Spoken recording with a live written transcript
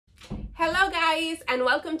Hello guys and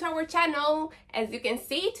welcome to our channel. As you can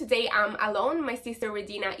see, today I'm alone. My sister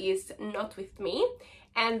Redina is not with me,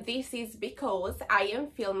 and this is because I am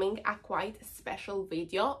filming a quite special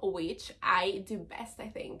video, which I do best, I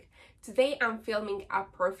think. Today I'm filming a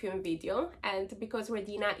perfume video, and because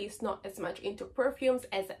Redina is not as much into perfumes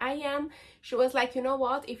as I am, she was like, you know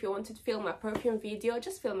what, if you wanted to film a perfume video,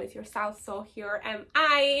 just film it yourself. So here am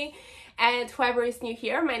I. And whoever is new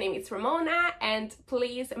here, my name is Ramona, and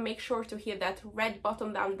please make sure to hit that red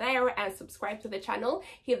button down there and subscribe to the channel.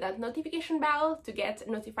 Hit that notification bell to get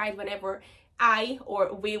notified whenever I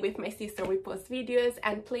or we with my sister we post videos,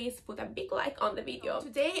 and please put a big like on the video.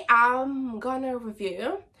 Today I'm gonna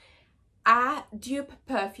review a dupe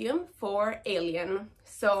perfume for Alien.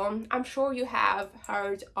 So I'm sure you have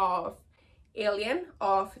heard of Alien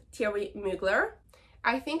of Thierry Mugler.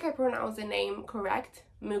 I think I pronounced the name correct,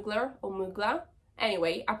 Mugler or Mugler.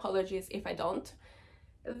 Anyway, apologies if I don't.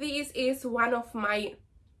 This is one of my,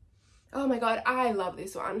 oh my god, I love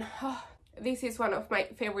this one. This is one of my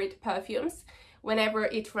favorite perfumes. Whenever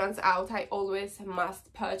it runs out, I always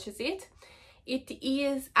must purchase it. It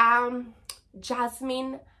is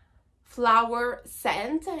jasmine flower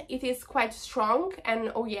scent. It is quite strong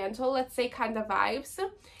and oriental, let's say, kind of vibes.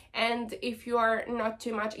 And if you are not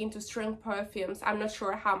too much into strong perfumes, I'm not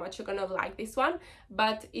sure how much you're gonna like this one,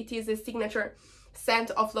 but it is a signature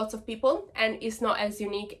scent of lots of people, and it's not as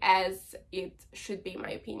unique as it should be, in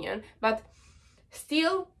my opinion, but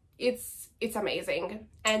still it's amazing.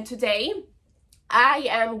 And today I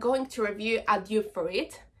am going to review a dupe for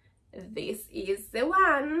it. This is the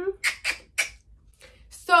one.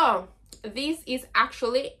 So this is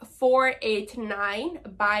actually 489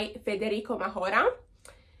 by Federico Mahora.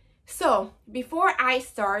 So before I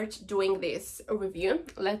start doing this review,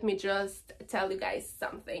 let me just tell you guys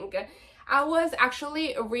something. I was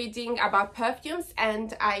actually reading about perfumes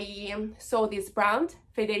and I saw this brand,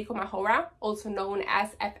 Federico Mahora, also known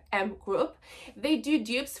as FM Group. They do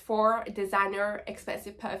dupes for designer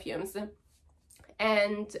expensive perfumes,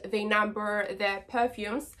 and they number the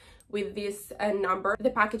perfumes with this number.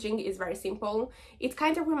 The packaging is very simple. It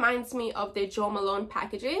kind of reminds me of the Jo Malone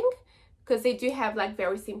packaging, because they do have like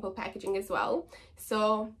very simple packaging as well.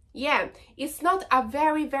 So yeah, it's not a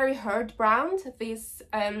very heard brand, this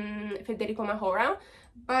Federico Mahora,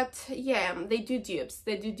 but yeah, they do dupes.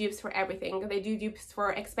 They do dupes for everything. They do dupes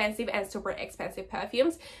for expensive and super expensive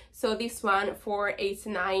perfumes. So this one,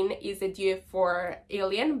 489, is a dupe for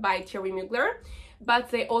Alien by Thierry Mugler.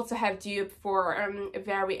 But they also have dupe for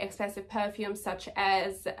very expensive perfumes, such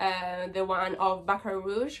as the one of Baccarat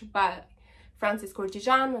Rouge by Francis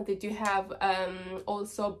Kurkdjian. They do have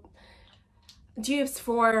also dupes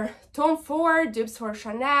for Tom Ford, dupes for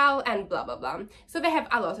Chanel, and blah blah blah. So they have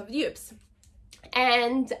a lot of dupes.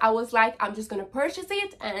 And I was like, I'm just gonna purchase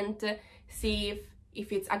it and see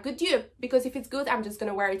if it's a good dupe, because if it's good, I'm just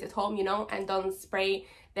gonna wear it at home, you know, and don't spray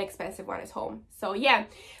the expensive one at home. So yeah,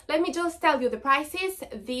 let me just tell you the prices.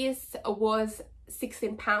 This was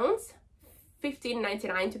 £16,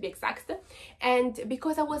 £15.99 to be exact. And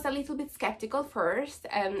because I was a little bit skeptical first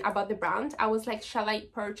about the brand, I was like, shall I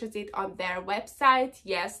purchase it on their website?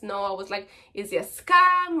 Yes, no. I was like, is it a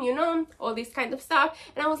scam, you know, all this kind of stuff.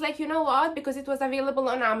 And I was like, you know what, because it was available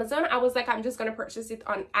on Amazon, I was like, I'm just gonna purchase it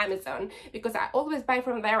on Amazon, because I always buy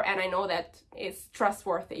from there and I know that it's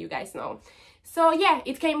trustworthy, you guys know. So yeah,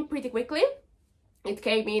 it came pretty quickly. It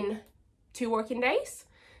came in 2 working days.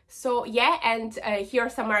 So yeah, and here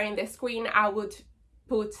somewhere in the screen I would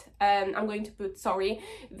put I'm going to put, sorry,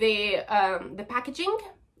 the packaging,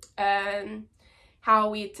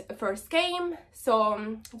 how it first came.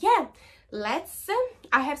 So yeah, let's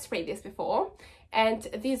I have sprayed this before, and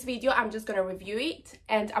this video I'm just gonna review it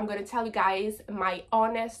and I'm gonna tell you guys my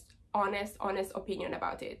honest opinion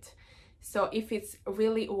about it. So if it's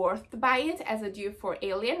really worth to buy it as a dupe for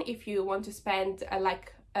Alien, if you want to spend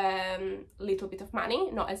like little bit of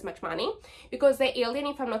money, not as much money, because the Alien,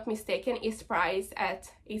 if I'm not mistaken, is priced at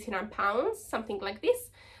 £89, something like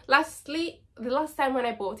this. The last time when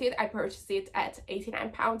I bought it, I purchased it at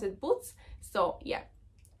 £89 at Boots. So yeah,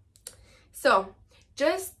 so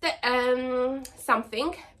just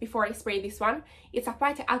something before I spray this one. It's a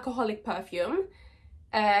quite alcoholic perfume,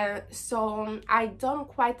 so I don't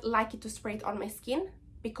quite like it to spray it on my skin,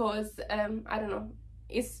 because I don't know,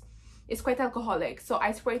 it's quite alcoholic. So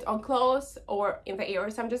I spray it on clothes or in the air.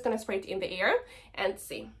 So I'm just gonna spray it in the air and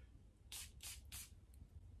see.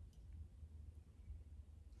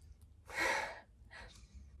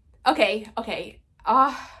 Okay.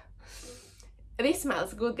 This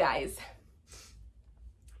smells good, guys.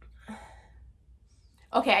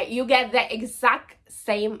 Okay, you get the exact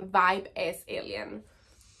same vibe as Alien.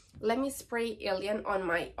 Let me spray Alien on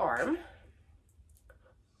my arm.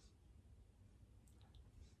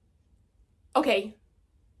 Okay,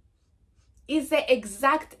 it's the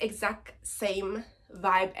exact same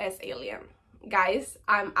vibe as Alien. Guys,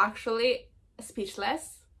 I'm actually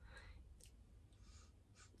speechless.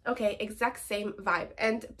 Okay, exact same vibe.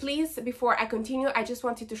 And please, before I continue, I just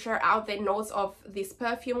wanted to share out the notes of this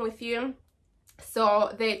perfume with you.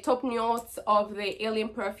 So the top notes of the Alien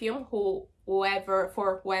perfume,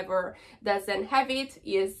 whoever doesn't have it,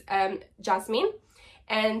 is jasmine,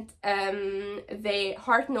 and the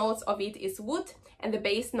heart notes of it is wood, and the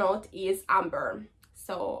base note is amber.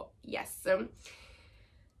 So yes,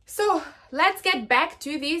 so let's get back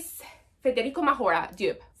to this Federico Majola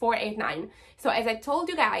dupe 489. So as I told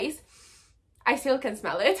you guys, I still can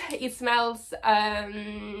smell it. It smells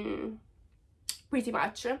pretty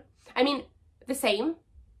much, I mean, the same.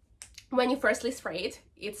 When you firstly spray it,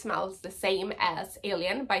 it smells the same as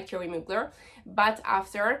Alien by Thierry Mugler, but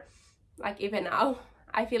after, like even now,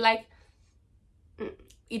 I feel like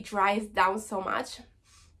it dries down so much,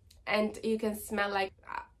 and you can smell like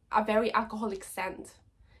a very alcoholic scent,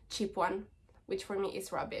 cheap one, which for me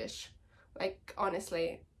is rubbish. Like,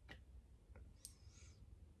 honestly,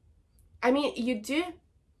 I mean, you do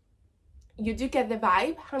get the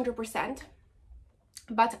vibe 100%,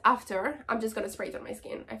 but after, I'm just gonna spray it on my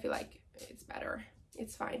skin. I feel like it's better.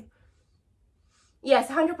 It's fine. Yes,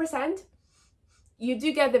 100%. You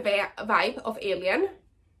do get the vibe of Alien,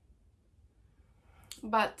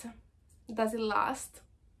 but does it last?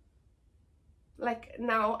 Like,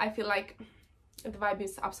 now I feel like the vibe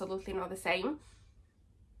is absolutely not the same.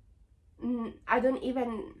 I don't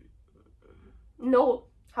even know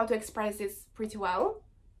how to express this pretty well.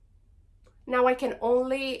 Now I can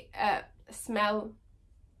only smell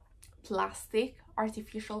plastic,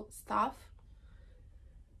 artificial stuff.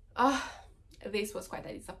 This was quite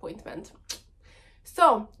a disappointment.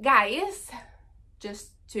 So guys,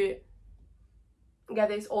 just to get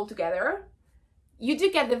this all together, you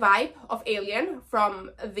do get the vibe of Alien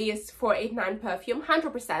from this 489 perfume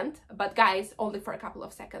 100%, but guys, only for a couple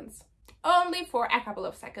of seconds. Only for a couple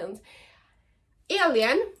of seconds.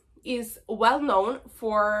 Alien is well known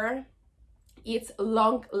for its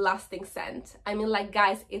long-lasting scent. I mean, like,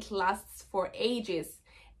 guys, it lasts for ages,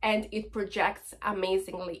 and it projects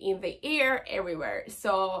amazingly in the air everywhere.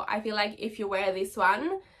 So I feel like if you wear this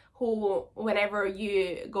one, whenever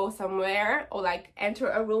you go somewhere or like enter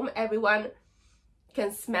a room, everyone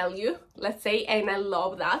can smell you, let's say, and I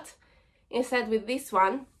love that. Instead with this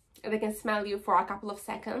one, they can smell you for a couple of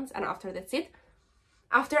seconds, and after that's it.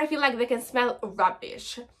 After, I feel like they can smell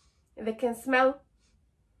rubbish. They can smell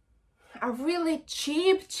a really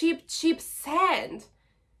cheap scent.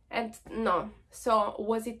 And no. So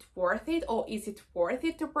was it worth it, or is it worth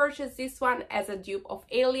it to purchase this one as a dupe of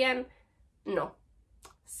Alien? No.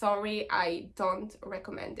 Sorry, I don't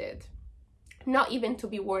recommend it. Not even to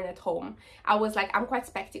be worn at home. I was like, I'm quite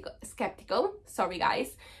skeptical, sorry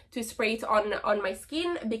guys, to spray it on my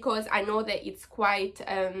skin, because I know that it's quite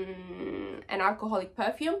an alcoholic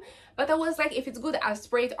perfume. But I was like, if it's good, I'll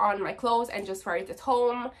spray it on my clothes and just wear it at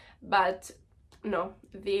home. But no,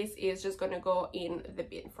 this is just gonna go in the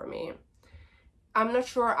bin for me. I'm not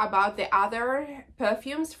sure about the other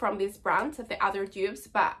perfumes from this brand, the other dupes,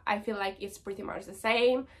 but I feel like it's pretty much the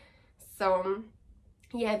same. So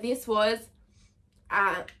yeah, this was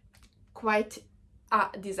quite a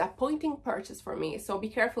disappointing purchase for me. So be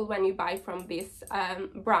careful when you buy from this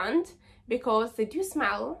brand, because they do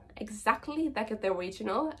smell exactly like the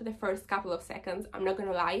original the first couple of seconds, I'm not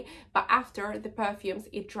gonna lie, but after the perfumes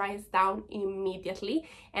it dries down immediately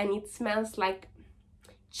and it smells like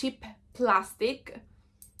cheap plastic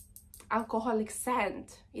alcoholic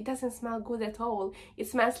scent. It doesn't smell good at all. It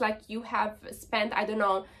smells like you have spent, I don't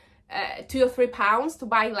know, £2 or £3 to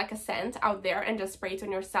buy like a scent out there and just spray it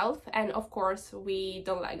on yourself, and of course we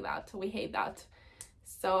don't like that, we hate that.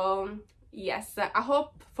 So yes, I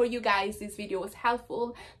hope for you guys this video was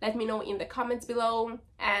helpful. Let me know in the comments below,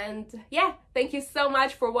 and yeah, thank you so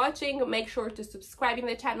much for watching. Make sure to subscribe in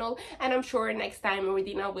the channel, and I'm sure next time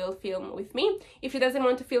Redina will film with me. If she doesn't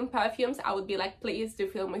want to film perfumes, I would be like, please do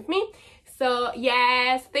film with me. So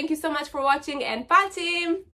yes, thank you so much for watching, and bye team!